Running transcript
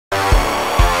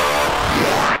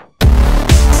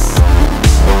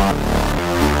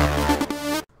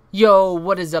Yo,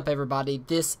 what is up, everybody?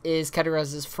 This is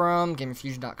Grassy from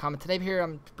GameFusion.com, and today here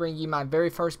I'm bringing you my very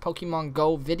first Pokemon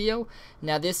Go video.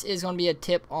 Now, this is going to be a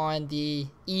tip on the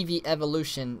Eevee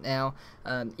evolution. Now,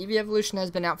 Eevee evolution has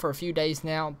been out for a few days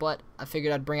now, but I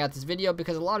figured I'd bring out this video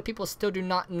because a lot of people still do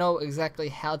not know exactly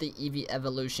how the Eevee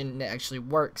evolution actually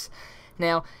works.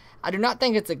 Now, I do not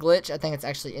think it's a glitch. I think it's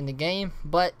actually in the game,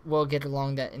 but we'll get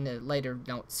along that in a later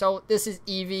note. So this is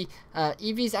Eevee.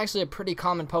 Eevee is actually a pretty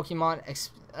common Pokemon.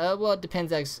 Well, it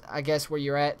depends, I guess, where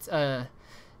you're at. I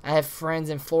have friends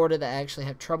in Florida that actually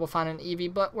have trouble finding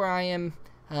Eevee, but where I am,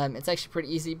 it's actually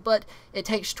pretty easy. But it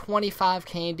takes 25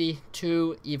 candy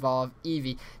to evolve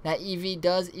Eevee. Now, Eevee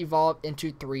does evolve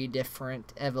into 3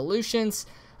 different evolutions,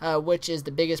 which is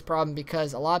the biggest problem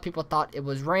because a lot of people thought it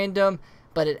was random,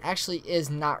 but it actually is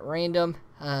not random.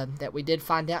 That we did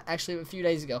find out actually a few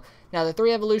days ago. Now, the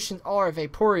 3 evolutions are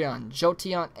Vaporeon,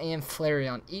 Jolteon, and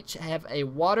Flareon. Each have a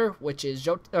water, which is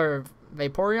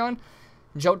Vaporeon,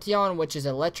 Jolteon, which is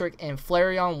electric, and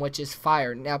Flareon, which is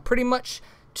fire. Now, pretty much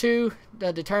to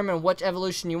determine which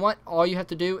evolution you want, all you have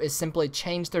to do is simply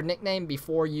change their nickname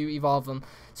before you evolve them.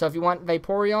 So if you want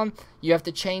Vaporeon, you have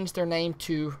to change their name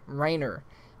to Rainer.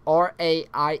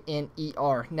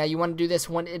 R-A-I-N-E-R. Now, you want to do this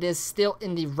when it is still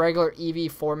in the regular Eevee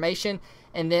formation.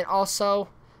 And then also,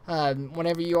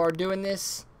 whenever you are doing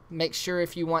this, make sure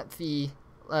if you want the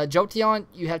Jolteon,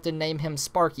 you have to name him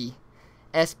Sparky.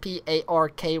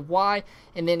 S-P-A-R-K-Y.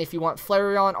 And then if you want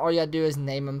Flareon, all you have to do is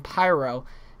name him Pyro.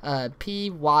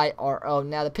 P-Y-R-O.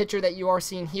 Now, the picture that you are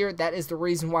seeing here, that is the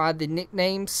reason why the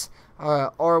nicknames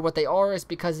are what they are, is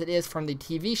because it is from the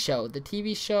TV show. The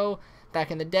TV show back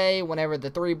in the day, whenever the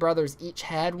 3 brothers each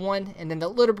had one, and then the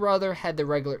little brother had the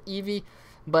regular Eevee,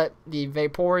 but the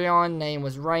Vaporeon name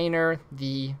was Rainer,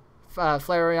 the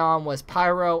Flareon was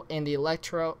Pyro, and the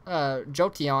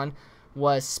Jolteon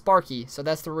was Sparky. So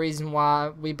that's the reason why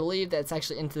we believe that it's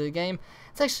actually into the game.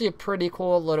 It's actually a pretty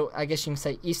cool little, I guess you can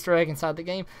say, Easter egg inside the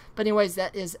game. But anyways,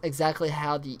 that is exactly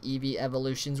how the Eevee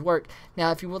evolutions work.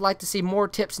 Now, if you would like to see more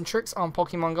tips and tricks on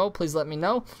Pokemon Go, please let me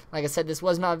know. Like I said, this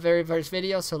was my very first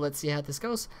video, so let's see how this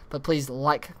goes. But please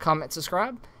like, comment,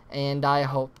 subscribe, and I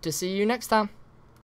hope to see you next time.